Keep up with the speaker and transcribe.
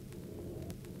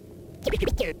I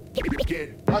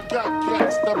got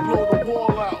cats that blow the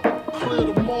wall out, clear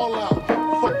them all out,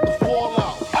 fuck the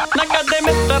fallout. ਨਾ ਕਦੇ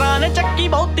ਮਿੱਤਰਾਂ ਨੇ ਚੱਕੀ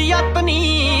ਬਹੁਤੀ ਅੱਤ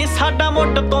ਨੀ, ਸਾਡਾ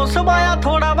ਮੁੱਢ ਤੋਂ ਸਵਾਇਆ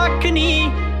ਥੋੜਾ ਵੱਖ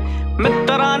ਨੀ।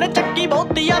 ਮਿੱਤਰਾਂ ਨੇ ਚੱਕੀ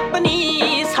ਬਹੁਤੀ ਅੱਤ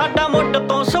ਨੀ, ਸਾਡਾ ਮੁੱਢ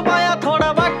ਤੋਂ ਸਵਾਇਆ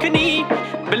ਥੋੜਾ ਵੱਖ ਨੀ।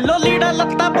 ਬਿੱਲੋ ਲੀੜਾ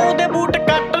ਲੱਤਾਂ ਪਾਉਂਦੇ ਬੂਟ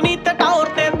ਕੱਟ ਨੀ, ਤੇ ਟੌਰ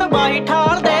ਤੇ ਤਬਾਹੀ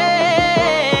ਠਾਲਦੇ।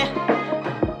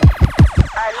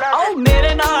 ਆਓ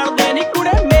ਮੇਰੇ ਨਾਲ ਦੇ ਨੀ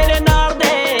ਕੁੜੇ ਮੇਰੇ ਨਾਲ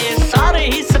ਦੇ, ਸਾਰੇ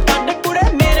ਹੀ ਸਟੱਡ ਕੁੜੇ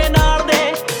ਮੇਰੇ ਨਾਲ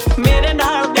ਦੇ। ਮੇਰੇ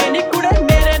ਨਾਲ ਦੇ ਨੀ ਕੁੜੇ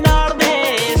ਮੇਰੇ ਨਾਲ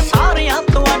ਦੇ, ਸਾਰਿਆਂ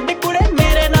ਤੋਂ ਅੱਡ ਕੁੜੇ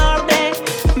ਮੇਰੇ ਨਾਲ ਦੇ।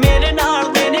 ਮੇਰੇ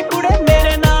ਨਾਲ ਦੇ ਨੀ ਕੁੜੇ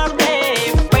ਮੇਰੇ ਨਾਲ ਦੇ,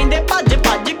 ਪੈਂਦੇ ਭੱਜ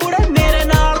ਭੱਜ ਕੁੜੇ ਮੇਰੇ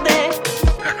ਨਾਲ ਦੇ।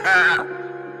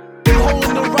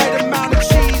 Holding the right amount of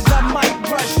cheese, I might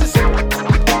rush this.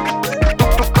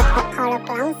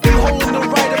 You holding the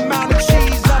right amount of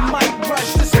cheese, I might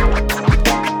rush this.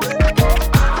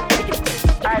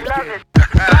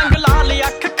 ਰੰਗ ਲਾਲ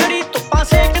ਅੱਖ ਖੜੀ ਧੁੱਪਾਂ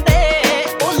ਸੇਕਦੇ,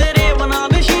 ਓਲੇ ਰੇਵਨਾਂ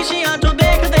ਦੇ ਸ਼ੀਸ਼ਿਆਂ ਚੋਂ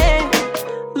ਦੇਖਦੇ।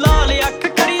 ਲਾਲ ਅੱਖ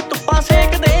ਖੜੀ ਧੁੱਪਾਂ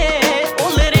ਸੇਕਦੇ,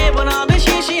 ਓਲੇ ਰੇਵਨਾਂ ਦੇ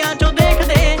ਸ਼ੀਸ਼ਿਆਂ ਚੋਂ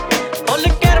ਦੇਖਦੇ। ਫੁੱਲ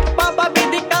ਕਿਰਪਾ ਬਾਬੀ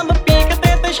ਦੀ ਕੰਮ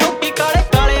ਪੀਕਦੇ, ਤੇ ਸ਼ੌਕੀ ਕਾਲੇ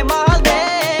ਕਾਲੇ ਮਾਲਦੇ।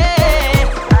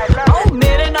 ਆਓ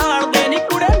ਮੇਰੇ ਨਾਲ ਦੇ ਨੀ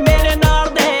ਕੁੜੇ ਮੇਰੇ ਨਾਲ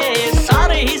ਦੇ,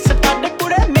 ਸਾਰੇ ਹੀ ਸਟੱਡ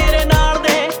ਕੁੜੇ ਮੇਰੇ ਨਾਲ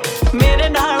ਦੇ। ਮੇਰੇ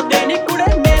ਨਾਲ ਦੇ ਨੀ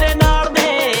ਕੁੜੇ ਮੇਰੇ ਨਾਲ ਦੇ,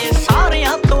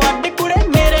 ਸਾਰਿਆਂ ਤੋਂ ਅੱਡ ਕੁੜੇ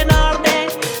ਮੇਰੇ ਨਾਲ ਦੇ।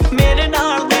 ਮੇਰੇ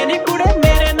ਨਾਲ ਦੇ ਨੀ ਕੁੜੇ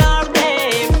ਮੇਰੇ ਨਾਲ ਦੇ,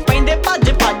 ਪੈਂਦੇ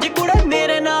ਭੱਜ ਭੱਜ ਕੁੜੇ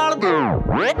ਮੇਰੇ ਨਾਲ ਦੇ।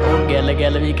 ਉਹ ਗੱਲ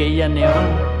ਗੱਲ ਵੀ ਕਹੀ ਜਾਂਦੇ ਹੋ,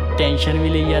 ਟੈਨਸ਼ਨ ਵੀ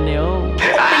ਲਈ ਜਾਂਦੇ ਹੋ।